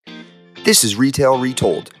This is Retail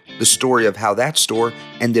Retold, the story of how that store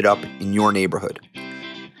ended up in your neighborhood.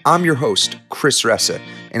 I'm your host, Chris Ressa,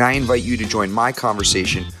 and I invite you to join my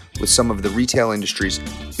conversation with some of the retail industry's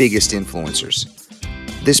biggest influencers.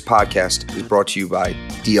 This podcast is brought to you by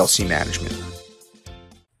DLC Management.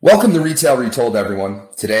 Welcome to Retail Retold, everyone.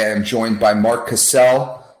 Today I am joined by Mark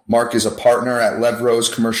Cassell. Mark is a partner at Lev Rose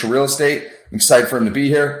Commercial Real Estate. I'm excited for him to be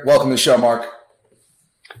here. Welcome to the show, Mark.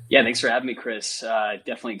 Yeah, thanks for having me, Chris.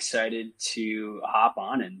 Definitely excited to hop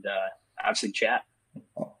on and obviously chat.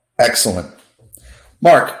 Excellent.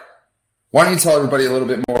 Mark, why don't you tell everybody a little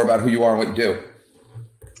bit more about who you are and what you do?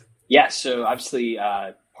 Yeah, so obviously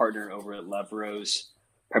partner over at Lev Rose,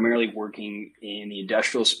 primarily working in the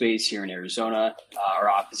industrial space here in Arizona. Our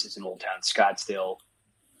office is in Old Town Scottsdale.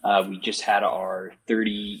 We just had our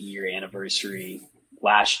 30-year anniversary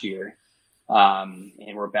last year.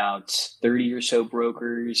 And we're about 30 or so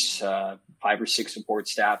brokers, 5 or 6 support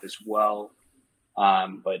staff as well.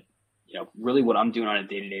 But, really what I'm doing on a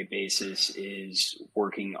day-to-day basis is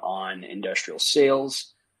working on industrial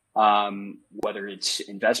sales, whether it's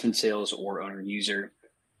investment sales or owner user.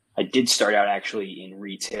 I did start out actually in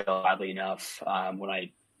retail, oddly enough, when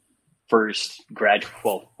I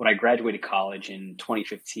graduated college in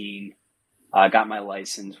 2015, got my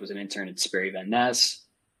license, was an intern at Sperry Van Ness.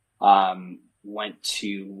 Went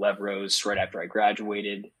to Lev Rose right after I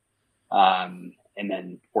graduated, and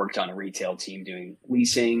then worked on a retail team doing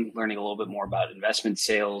leasing, learning a little bit more about investment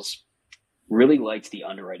sales. Really liked the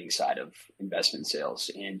underwriting side of investment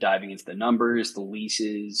sales and diving into the numbers, the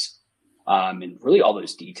leases, and really all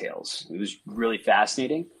those details. It was really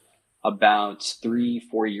fascinating. About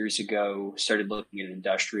 3-4 years ago, started looking at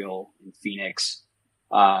industrial in Phoenix,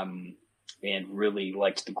 and really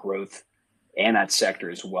liked the growth and that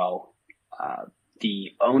sector as well.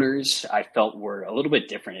 The owners I felt were a little bit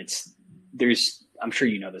different. I'm sure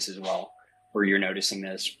you know this as well, or you're noticing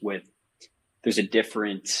this there's a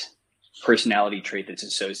different personality trait that's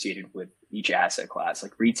associated with each asset class.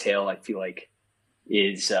 Like retail, I feel like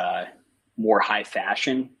is more high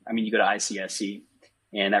fashion. I mean, you go to ICSC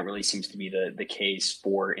and that really seems to be the case.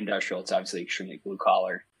 For industrial, it's obviously extremely blue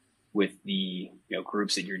collar with the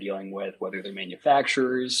groups that you're dealing with, whether they're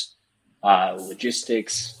manufacturers,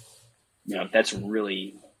 logistics. That's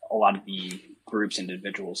really a lot of the groups and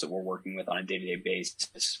individuals that we're working with on a day-to-day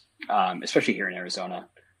basis, especially here in Arizona,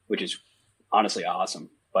 which is honestly awesome.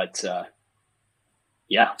 But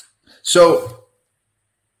yeah. So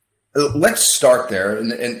let's start there.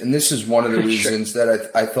 And this is one of the reasons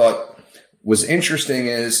that I thought was interesting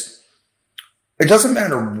is it doesn't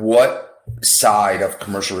matter what side of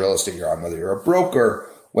commercial real estate you're on, whether you're a broker,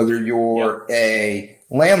 whether you're a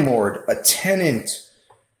landlord, a tenant.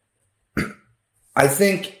 I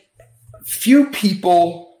think few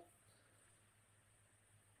people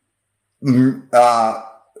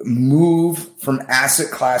move from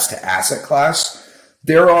asset class to asset class.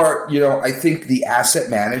 There are, I think the asset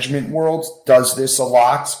management world does this a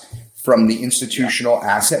lot from the institutional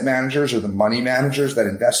asset managers or the money managers that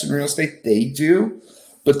invest in real estate. They do.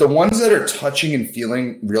 But the ones that are touching and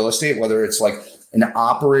feeling real estate, whether it's like an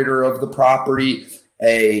operator of the property,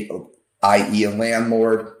 i.e. a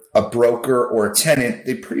landlord, a broker, or a tenant,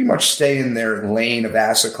 they pretty much stay in their lane of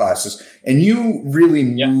asset classes. And you really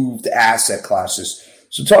moved asset classes.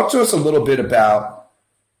 So talk to us a little bit about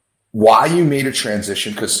why you made a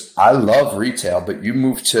transition, because I love retail, but you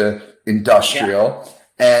moved to industrial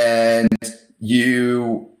and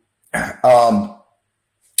you,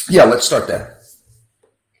 let's start there.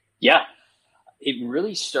 Yeah, it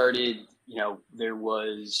really started, there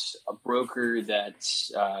was a broker that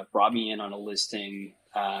brought me in on a listing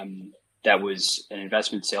that was an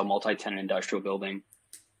investment sale, multi-tenant industrial building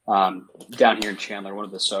down here in Chandler, one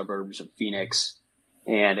of the suburbs of Phoenix.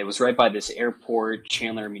 And it was right by this airport,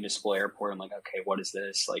 Chandler Municipal Airport. I'm like, okay, what is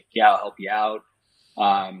this? Like, I'll help you out.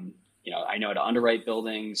 I know how to underwrite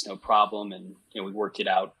buildings, no problem. And, we worked it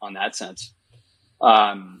out on that sense.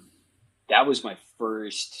 That was my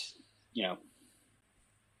first,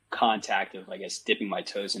 contact of, I guess, dipping my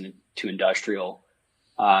toes into industrial.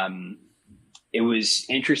 It was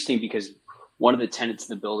interesting because one of the tenants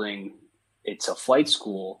in the building, it's a flight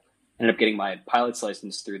school, ended up getting my pilot's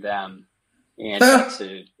license through them, and got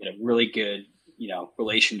to get a really good,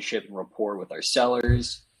 relationship and rapport with our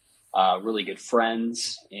sellers, really good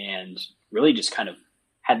friends, and really just kind of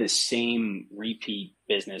had this same repeat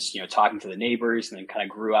business, talking to the neighbors, and then kind of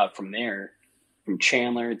grew out from there, from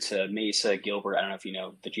Chandler to Mesa, Gilbert. I don't know if you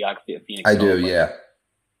know the geography of Phoenix. I do, yeah.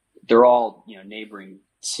 They're all, neighboring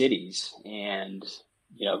cities, and,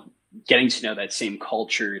 getting to know that same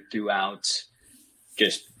culture throughout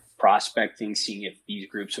just prospecting, seeing if these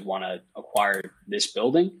groups would want to acquire this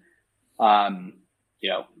building.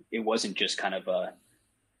 It wasn't just kind of a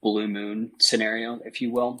blue moon scenario, if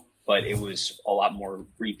you will, but it was a lot more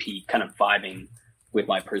repeat, kind of vibing with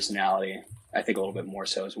my personality. I think a little bit more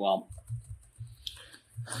so as well.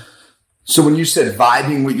 So when you said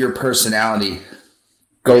vibing with your personality,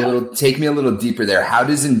 take me a little deeper there. How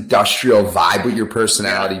does industrial vibe with your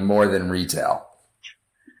personality more than retail?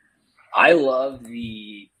 I love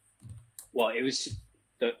it was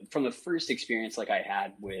from the first experience like I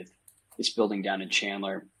had with this building down in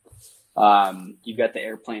Chandler. You've got the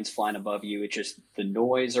airplanes flying above you. It's just the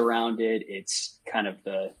noise around it. It's kind of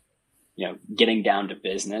the, getting down to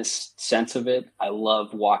business sense of it. I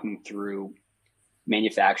love walking through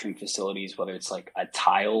manufacturing facilities, whether it's like a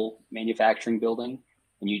tile manufacturing building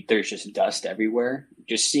and there's just dust everywhere,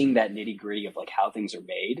 just seeing that nitty gritty of like how things are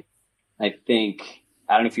made. I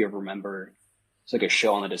don't know if you ever remember, it's like a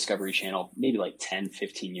show on the Discovery Channel, maybe like 10,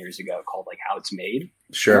 15 years ago called like How It's Made.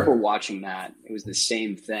 Sure. I remember watching that. It was the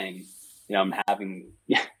same thing. I'm having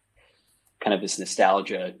kind of this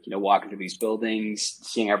nostalgia, walking through these buildings,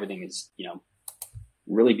 seeing everything is,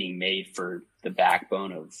 really being made for the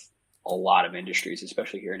backbone of a lot of industries,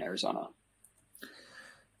 especially here in Arizona.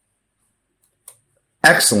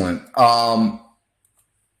 Excellent. I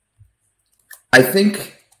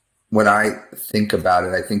think when I think about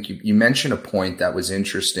it, I think you mentioned a point that was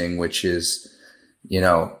interesting, which is,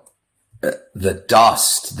 the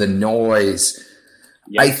dust, the noise.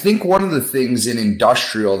 Yep. I think one of the things in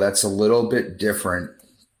industrial that's a little bit different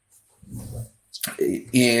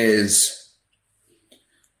is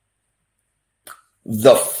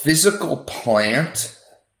the physical plant,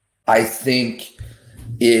 I think,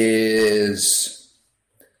 is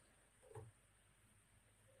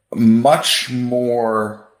much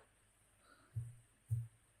more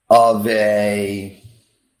of the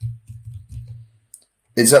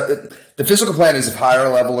physical plant is of higher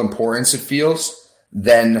level importance, it feels,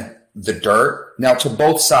 than the dirt. Now, to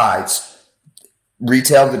both sides,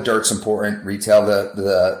 retail, the dirt's important. Retail,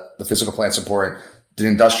 the physical plant's important. The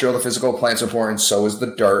industrial, the physical plant's important. So is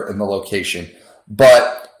the dirt and the location.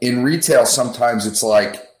 But in retail, sometimes it's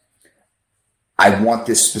like, I want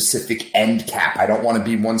this specific end cap. I don't want to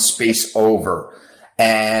be one space over.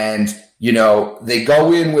 And, they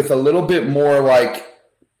go in with a little bit more like,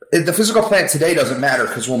 the physical plant today doesn't matter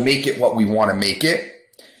because we'll make it what we want to make it.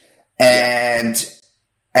 And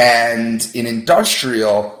in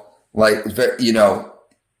industrial, the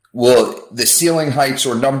ceiling heights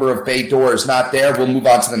or number of bay doors not there, we'll move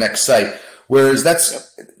on to the next site. Whereas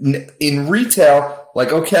that's in retail,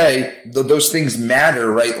 those things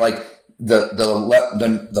matter, right? Like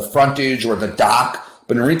the frontage or the dock.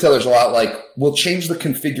 But in retail, there's a lot we'll change the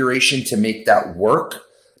configuration to make that work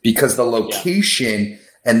because the location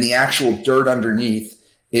and the actual dirt underneath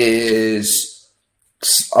is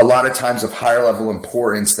a lot of times of higher level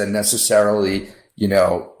importance than necessarily,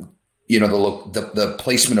 the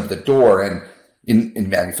placement of the door. And in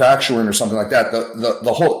manufacturing or something like that,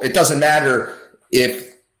 the whole, it doesn't matter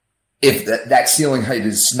if that ceiling height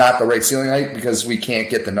is not the right ceiling height because we can't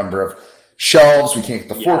get the number of shelves, we can't get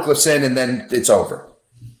the forklifts in, and then it's over.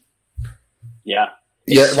 Yeah.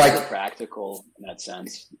 It's super practical in that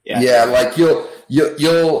sense. Yeah. Yeah.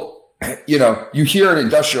 You hear in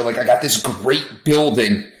industrial, I got this great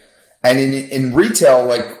building, and in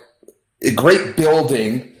retail, a great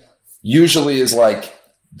building usually is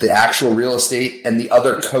the actual real estate and the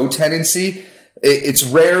other co-tenancy. It's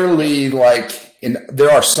rarely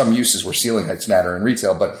there are some uses where ceiling heights matter in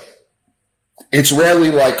retail, but it's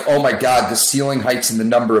rarely oh my God, the ceiling heights and the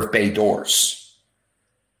number of bay doors.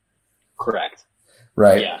 Correct.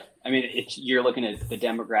 Right. Yeah. I mean, you're looking at the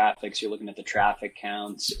demographics, you're looking at the traffic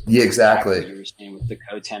counts. Yeah, exactly. You were saying with the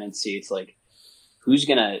co-tenancy, it's who's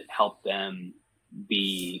going to help them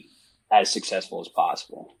be as successful as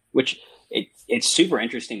possible, which it's super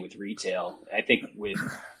interesting with retail. I think with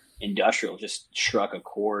industrial just struck a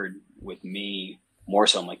chord with me more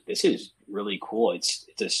so. I'm this is really cool. It's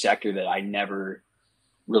a sector that I never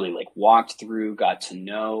really walked through, got to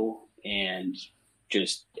know, and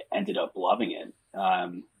just ended up loving it.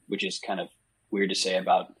 Which is kind of weird to say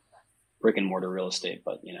about brick and mortar real estate,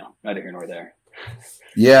 but neither here nor there.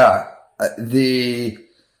 Yeah.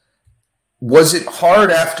 Was it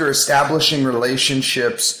hard after establishing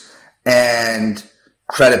relationships and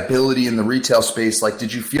credibility in the retail space?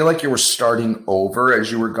 Did you feel like you were starting over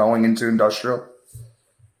as you were going into industrial?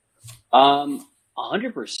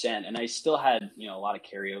 100%. And I still had, a lot of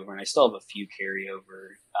carryover, and I still have a few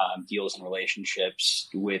carryover deals and relationships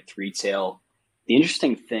with retail. The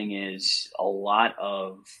interesting thing is a lot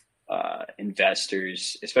of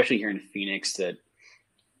investors, especially here in Phoenix, that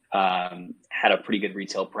had a pretty good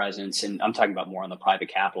retail presence. And I'm talking about more on the private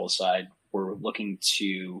capital side. We're looking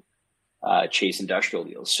to chase industrial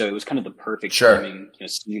deals. So it was kind of the perfect timing,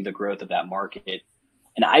 seeing the growth of that market.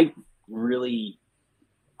 And I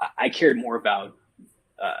cared more about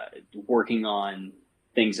working on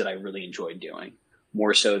things that I really enjoyed doing,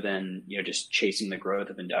 more so than, just chasing the growth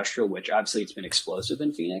of industrial, which obviously it's been explosive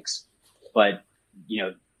in Phoenix, but,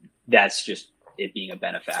 that's just it being a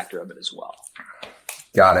benefactor of it as well.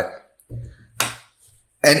 Got it.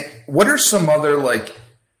 And what are some other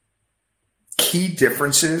key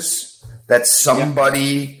differences that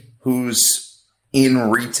somebody who's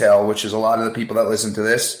in retail, which is a lot of the people that listen to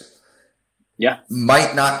this,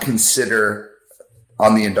 might not consider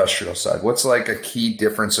on the industrial side? What's a key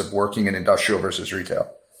difference of working in industrial versus retail?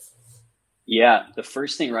 Yeah, the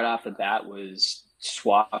first thing right off the bat was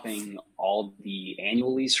swapping all the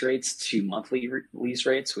annual lease rates to monthly lease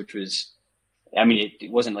rates, which was,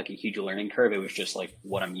 it wasn't a huge learning curve. It was just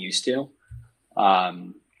what I'm used to.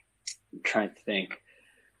 I'm trying to think.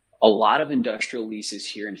 A lot of industrial leases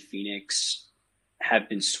here in Phoenix have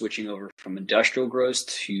been switching over from industrial gross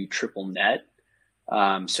to triple net.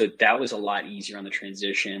 So that was a lot easier on the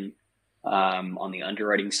transition. On the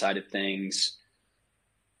underwriting side of things,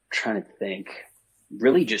 I'm trying to think.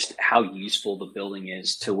 Really just how useful the building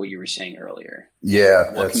is to what you were saying earlier.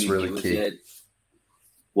 Yeah, that's really key.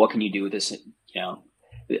 What can you do with this?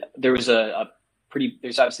 There's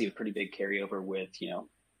obviously a pretty big carryover with,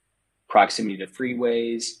 proximity to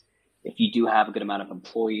freeways. If you do have a good amount of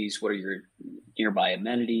employees, what are your nearby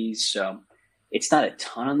amenities? So it's not a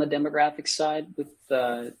ton on the demographic side with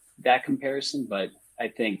that comparison, but I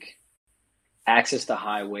think access to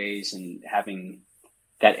highways and having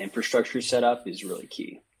that infrastructure set up is really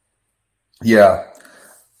key. Yeah.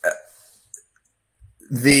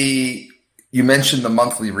 You mentioned the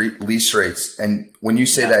monthly lease rates, and when you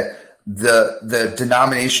say that, the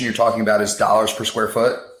denomination you're talking about is dollars per square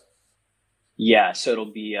foot. Yeah, so it'll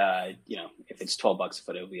be if it's $12 a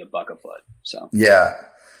foot, it'll be $1 a foot. So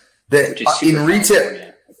in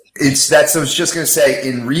retail, I was just going to say,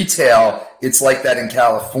 in retail, it's like that in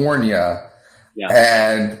California,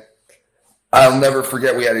 and I'll never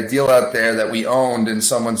forget, we had a deal out there that we owned, and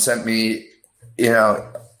someone sent me,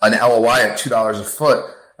 an LOI at $2 a foot.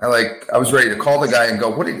 I was ready to call the guy and go,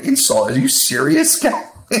 "What an insult! Are you serious, guy?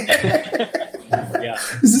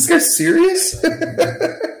 Is this guy serious?"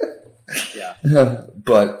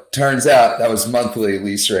 But turns out that was monthly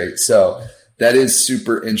lease rate. So that is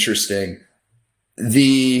super interesting.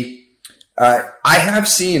 I have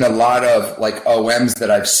seen a lot of OMs that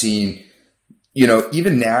I've seen,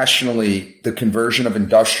 even nationally, the conversion of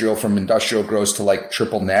industrial from industrial gross to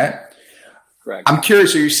triple net. Correct. I'm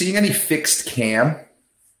curious, are you seeing any fixed CAM?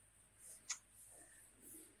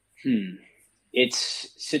 It's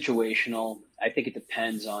situational. I think it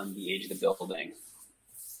depends on the age of the building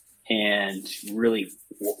and really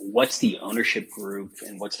what's the ownership group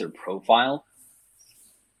and what's their profile.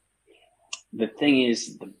 The thing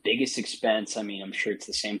is, the biggest expense, I'm sure it's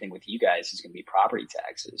the same thing with you guys, is going to be property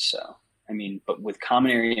taxes. So, but with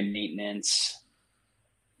common area maintenance,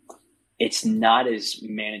 it's not as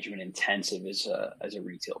management intensive as a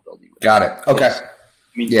retail building. Got it. Okay.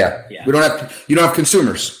 We don't have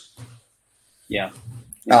consumers. Yeah.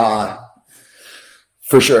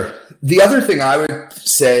 For sure. The other thing I would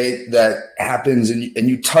say that happens, and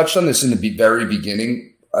you touched on this in the very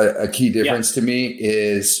beginning, a key difference to me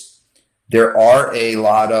is there are a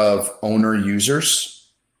lot of owner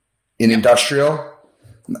users in industrial,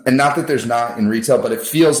 and not that there's not in retail, but it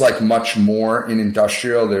feels like much more in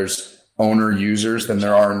industrial. There's owner users than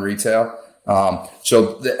there are in retail.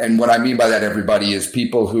 And what I mean by that, everybody, is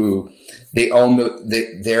people who they're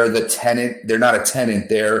the tenant. They're not a tenant.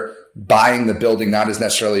 They're buying the building, not as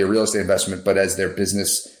necessarily a real estate investment, but as their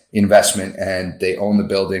business investment, and they own the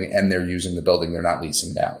building and they're using the building. They're not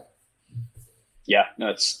leasing it out. Yeah,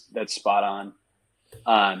 no, that's spot on.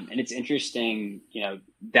 And it's interesting,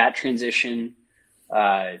 that transition,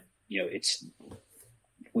 it's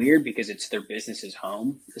weird because it's their business's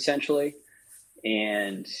home essentially.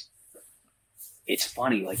 And it's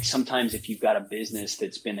funny, sometimes if you've got a business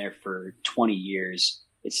that's been there for 20 years,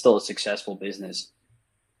 it's still a successful business,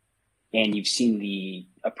 and you've seen the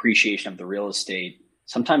appreciation of the real estate.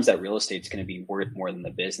 Sometimes that real estate is going to be worth more than the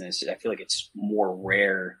business. I feel like it's more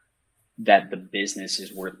rare that the business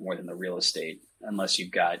is worth more than the real estate, unless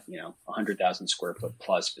you've got, 100,000 square foot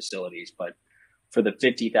plus facilities. But for the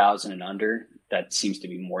 50,000 and under, that seems to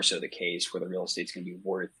be more so the case, where the real estate's going to be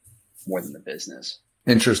worth more than the business.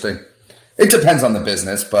 Interesting. It depends on the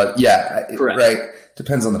business, but yeah, Correct. right.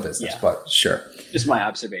 Depends on the business, but sure. Just my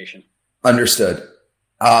observation. Understood.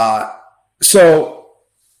 So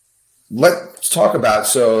let's talk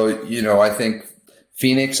about, I think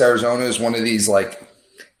Phoenix, Arizona is one of these like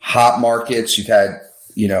hot markets. You've had,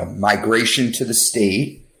 migration to the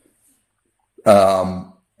state.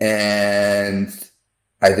 And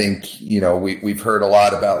I think, we've heard a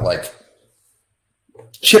lot about like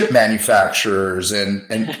chip manufacturers and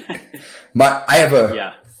I have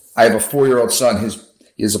a 4-year-old son.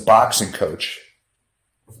 He is a boxing coach.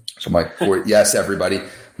 So yes, everybody,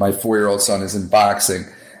 my 4-year-old son is in boxing,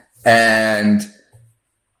 and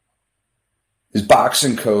his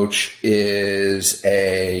boxing coach was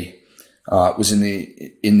in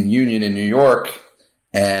the union in New York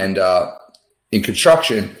and in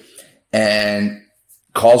construction, and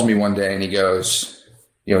calls me one day and he goes,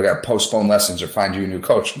 got to postpone lessons or find you a new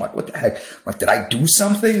coach. I'm like, what the heck? I'm like, did I do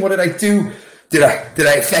something? What did I do? Did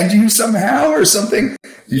I offend you somehow or something?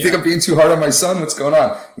 Do you think I'm being too hard on my son? What's going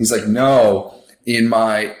on? He's like, no, in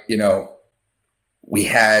my, we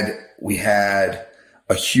had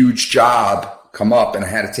a huge job come up and I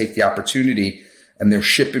had to take the opportunity, and they're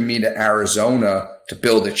shipping me to Arizona to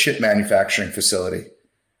build a chip manufacturing facility.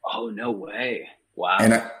 Oh, no way. Wow.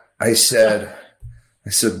 And I said,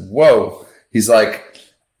 whoa. He's like,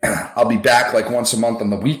 I'll be back like once a month on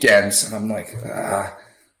the weekends. And I'm like,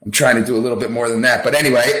 I'm trying to do a little bit more than that. But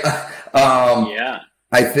anyway,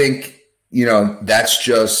 I think, that's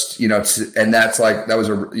just, and that's like, that was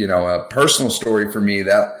a personal story for me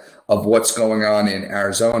of what's going on in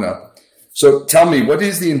Arizona. So tell me, what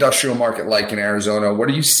is the industrial market like in Arizona? What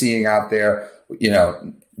are you seeing out there?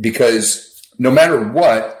 Because no matter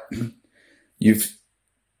what you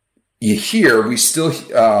hear, we still,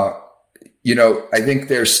 I think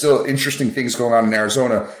there's still interesting things going on in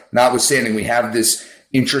Arizona, notwithstanding we have this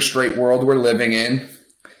interest rate world we're living in,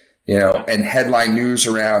 and headline news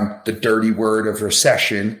around the dirty word of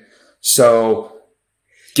recession. So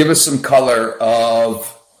give us some color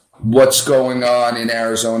of what's going on in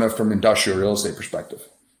Arizona from industrial real estate perspective.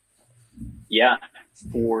 Yeah.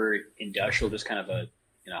 For industrial, just kind of a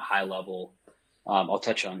high level, I'll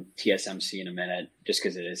touch on TSMC in a minute just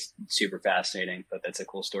because it is super fascinating, but that's a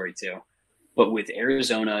cool story too. But with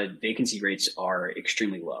Arizona, vacancy rates are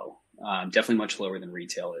extremely low, definitely much lower than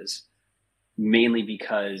retail is, mainly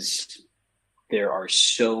because there are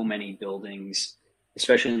so many buildings,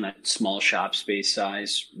 especially in that small shop space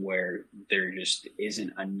size, where there just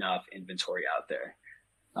isn't enough inventory out there.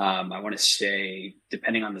 I want to say,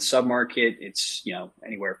 depending on the submarket, it's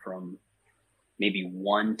anywhere from maybe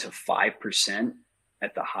 1% to 5%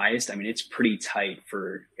 at the highest. I mean, it's pretty tight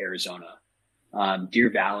for Arizona. Deer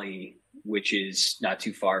Valley, which is not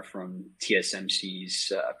too far from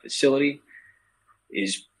TSMC's facility,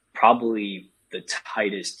 is probably the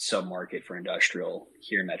tightest submarket for industrial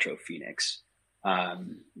here in Metro Phoenix.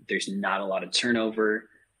 There's not a lot of turnover.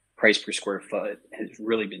 Price per square foot has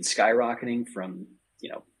really been skyrocketing from,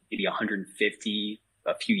 maybe 150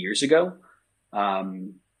 a few years ago,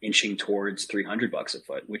 inching towards $300 a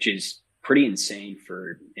foot, which is pretty insane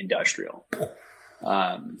for industrial.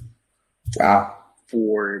 Wow.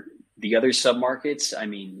 For the other submarkets, I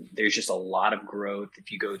mean, there's just a lot of growth.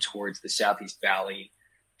 If you go towards the Southeast Valley,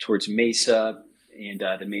 towards Mesa and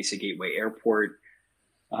the Mesa Gateway Airport,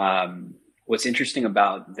 what's interesting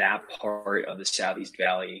about that part of the Southeast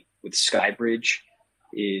Valley with Skybridge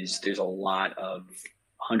is there's a lot of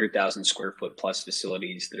 100,000 square foot plus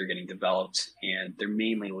facilities that are getting developed, and they're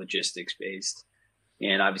mainly logistics based.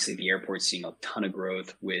 And obviously the airport's seeing a ton of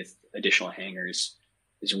growth with additional hangars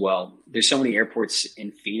as well. There's so many airports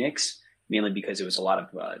in Phoenix, mainly because it was a lot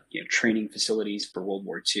of training facilities for World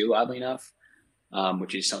War II, oddly enough,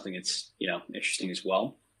 which is something that's interesting as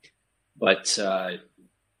well. But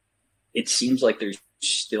it seems like there's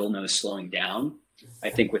still no slowing down.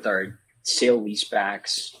 I think with our sale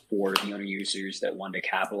leasebacks for the owner users that want to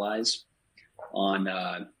capitalize on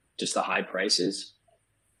just the high prices,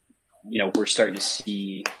 we're starting to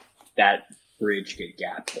see that bridge get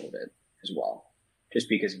gapped a little bit as well, just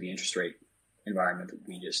because of the interest rate environment that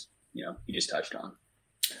we just, you just touched on.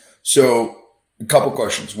 So a couple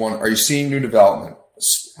questions. One, are you seeing new development?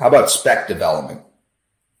 How about spec development?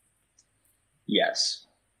 Yes,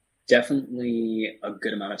 definitely a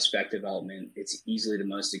good amount of spec development. It's easily the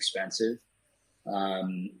most expensive.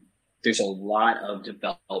 There's a lot of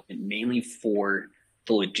development, mainly for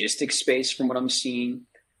the logistics space from what I'm seeing.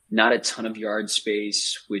 Not a ton of yard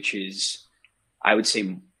space, which is, I would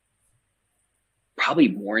say, probably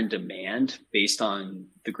more in demand based on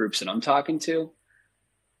the groups that I'm talking to.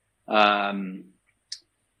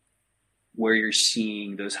 What where you're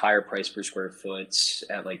seeing those higher price per square foot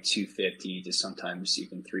at like 250 to sometimes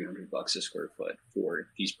even $300 a square foot for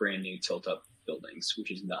these brand new tilt up buildings, which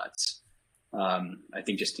is nuts. I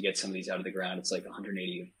think just to get some of these out of the ground, it's like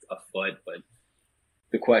 180 a foot. But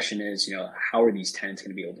the question is, how are these tenants going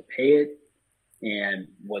to be able to pay it, and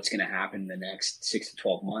what's going to happen in the next 6 to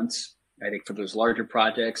 12 months? I think for those larger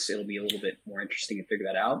projects, it'll be a little bit more interesting to figure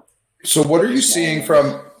that out. So what are you seeing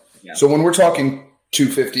from? Yeah. So when we're talking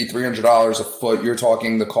 $250, $300 a foot, you're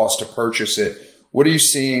talking the cost to purchase it. What are you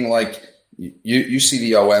seeing? Like you see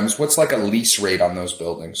the OMs. What's like a lease rate on those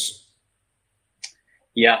buildings?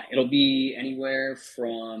 Yeah, it'll be anywhere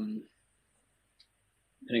from,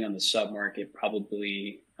 depending on the submarket,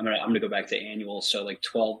 probably I'm gonna go back to annual, so like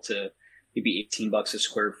 12 to maybe $18 a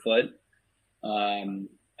square foot. I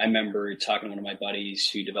remember talking to one of my buddies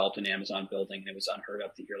who developed an Amazon building. It was unheard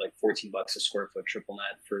of to hear like $14 a square foot triple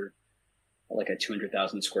net for like a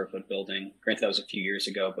 200,000 square foot building. Granted, that was a few years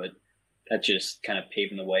ago, but that just kind of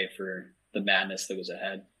paving the way for the madness that was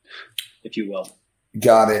ahead, if you will.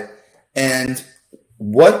 Got it. And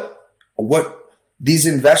what these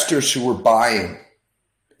investors who were buying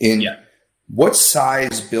in, what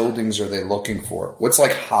size buildings are they looking for? What's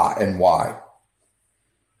like hot and why?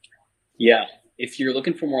 Yeah. If you're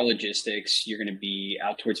looking for more logistics, you're going to be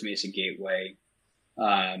out towards Mesa Gateway.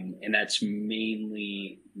 And that's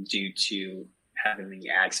mainly due to having the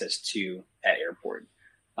access to that airport.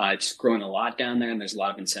 It's growing a lot down there, and there's a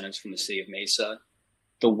lot of incentives from the city of Mesa.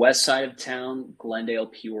 The west side of town, Glendale,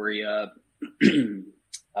 Peoria,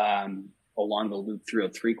 along the Loop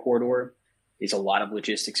 303 corridor, is a lot of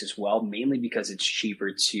logistics as well, mainly because it's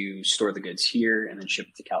cheaper to store the goods here and then ship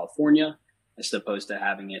it to California, as opposed to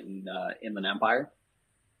having it in Inland Empire.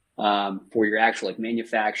 For your actual like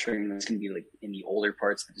manufacturing, that's going to be like in the older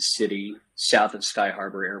parts of the city, south of Sky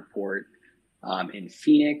Harbor Airport, in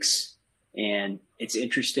Phoenix. And it's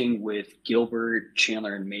interesting with Gilbert,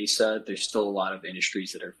 Chandler, and Mesa, there's still a lot of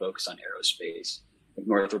industries that are focused on aerospace. Like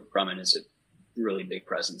Northrop Grumman is a really big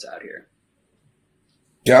presence out here.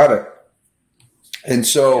 Got it. And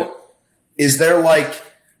so is there like,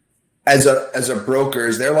 as a broker,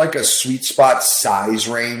 is there like a sweet spot size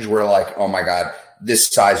range where like, oh my God, this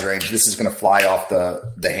size range, this is going to fly off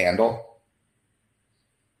the handle?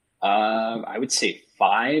 I would say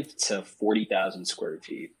 5 to 40,000 square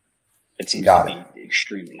feet. It seems to be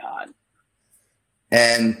extremely hot.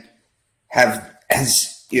 And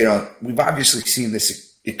we've obviously seen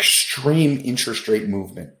this extreme interest rate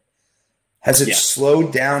movement. Has it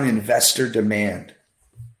slowed down investor demand?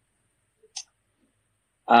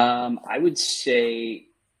 I would say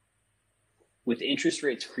with interest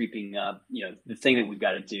rates creeping up, the thing that we've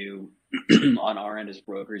got to do on our end as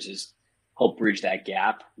brokers is help bridge that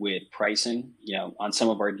gap with pricing. On some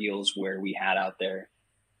of our deals where we had out there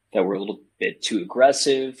that were a little bit too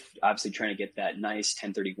aggressive, obviously trying to get that nice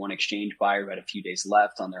 1031 exchange buyer who had a few days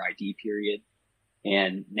left on their ID period.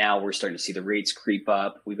 And now we're starting to see the rates creep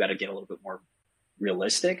up. We've got to get a little bit more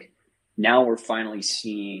realistic. Now we're finally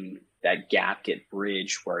seeing that gap get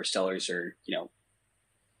bridged where our sellers are,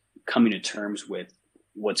 coming to terms with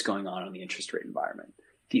what's going on in the interest rate environment.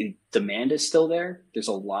 The demand is still there. There's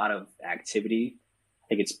a lot of activity.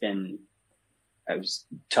 I was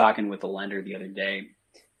talking with a lender the other day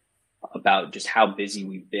about just how busy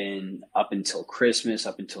we've been up until Christmas,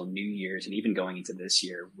 up until New Year's, and even going into this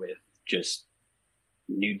year with just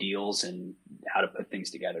new deals and how to put things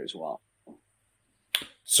together as well.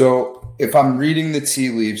 So if I'm reading the tea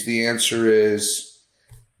leaves, the answer is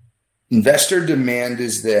investor demand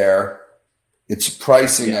is there. It's a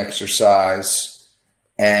pricing exercise,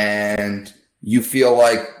 and you feel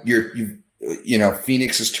like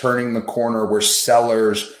Phoenix is turning the corner where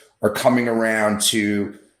sellers are coming around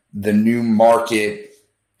to the new market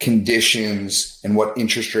conditions and what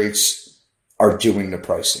interest rates are doing to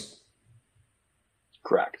pricing.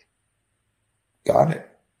 Correct. Got it.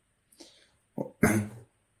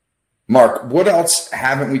 Mark, what else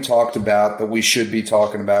haven't we talked about that we should be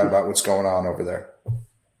talking about what's going on over there?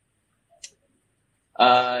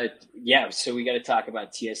 So we got to talk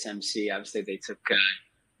about TSMC. Obviously, they took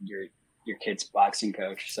your kid's boxing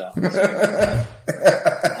coach. So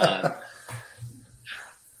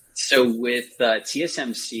with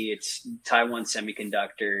TSMC, it's Taiwan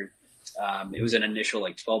Semiconductor. It was an initial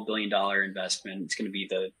 $12 billion investment. It's going to be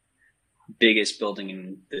the biggest building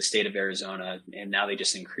in the state of Arizona, and now they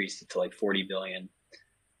just increased it to $40 billion.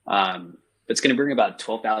 But it's going to bring about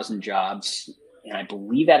 12,000 jobs, and I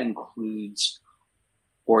believe that includes,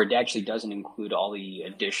 or it actually doesn't include, all the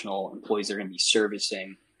additional employees they're going to be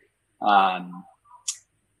servicing,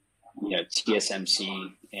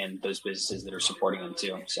 TSMC and those businesses that are supporting them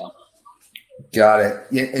too. So Got it.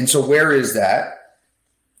 Yeah, and so where is that?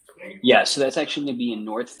 Yeah, so that's actually going to be in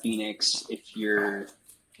North Phoenix. If you're,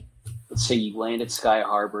 let's say you land at Sky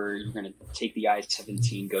Harbor, you're going to take the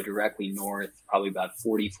I-17, go directly north, probably about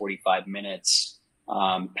 40, 45 minutes,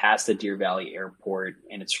 past the Deer Valley Airport,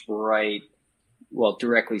 and it's right, well,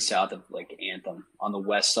 directly south of like Anthem on the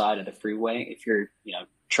west side of the freeway. If you're,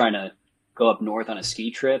 trying to go up north on a ski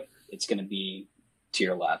trip, it's going to be to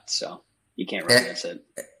your left, so you can't really miss it.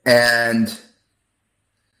 And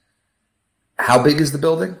how big is the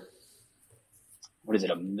building? What is it,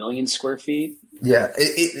 1 million square feet? Yeah,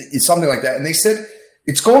 it's something like that. And they said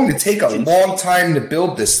it's going to take a long time to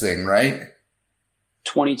build this thing, right?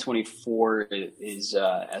 2024 is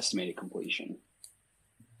estimated completion.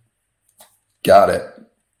 Got it.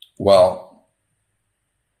 Well,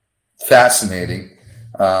 fascinating.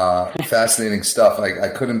 Fascinating stuff. I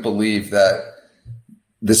couldn't believe that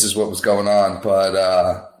this is what was going on, but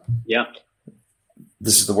yeah.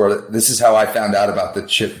 This is the word. This is how I found out about the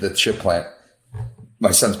chip plant. My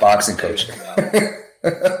son's boxing coach.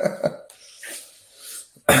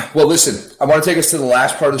 Well, listen, I want to take us to the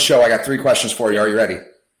last part of the show. I got 3 questions for you. Are you ready?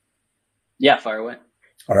 Yeah, fire away.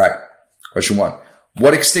 All right. Question 1.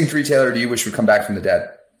 What extinct retailer do you wish would come back from the dead?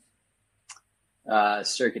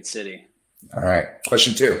 Circuit City. All right.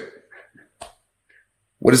 Question 2.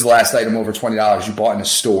 What is the last item over $20 you bought in a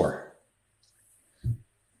store?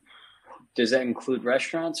 Does that include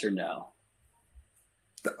restaurants or no?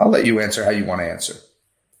 I'll let you answer how you want to answer.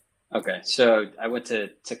 Okay. So I went to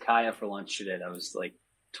Kaya for lunch today. That was like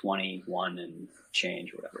 21 and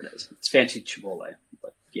change, whatever it is. It's fancy Chipotle,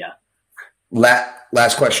 but yeah.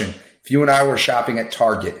 Last question. If you and I were shopping at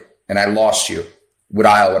Target and I lost you, what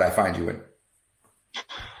aisle would I find you in?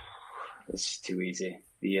 This is too easy.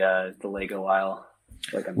 The Lego aisle.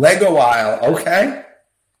 Lego aisle. Okay.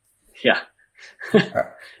 Yeah.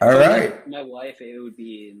 All right. My wife, it would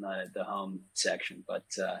be in the home section, but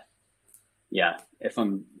yeah, if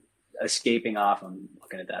I'm escaping off, I'm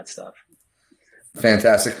looking at that stuff.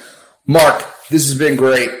 Fantastic. Mark, this has been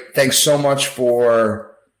great. Thanks so much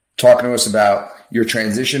for talking to us about your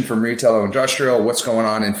transition from retail to industrial, what's going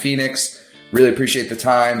on in Phoenix. Really appreciate the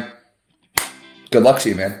time. Good luck to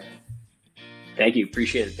you, man. Thank you.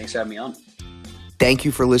 Appreciate it. Thanks for having me on. Thank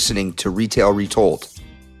you for listening to Retail Retold.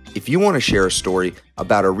 If you want to share a story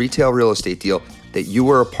about a retail real estate deal that you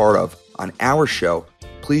were a part of on our show,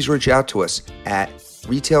 please reach out to us at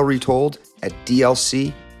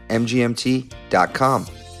retailretold@dlcmgmt.com.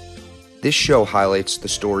 This show highlights the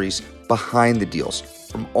stories behind the deals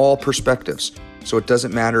from all perspectives, so it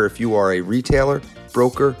doesn't matter if you are a retailer,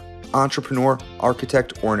 broker, entrepreneur,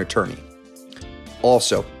 architect, or an attorney.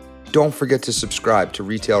 Also, don't forget to subscribe to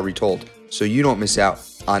Retail Retold so you don't miss out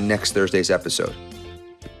on next Thursday's episode.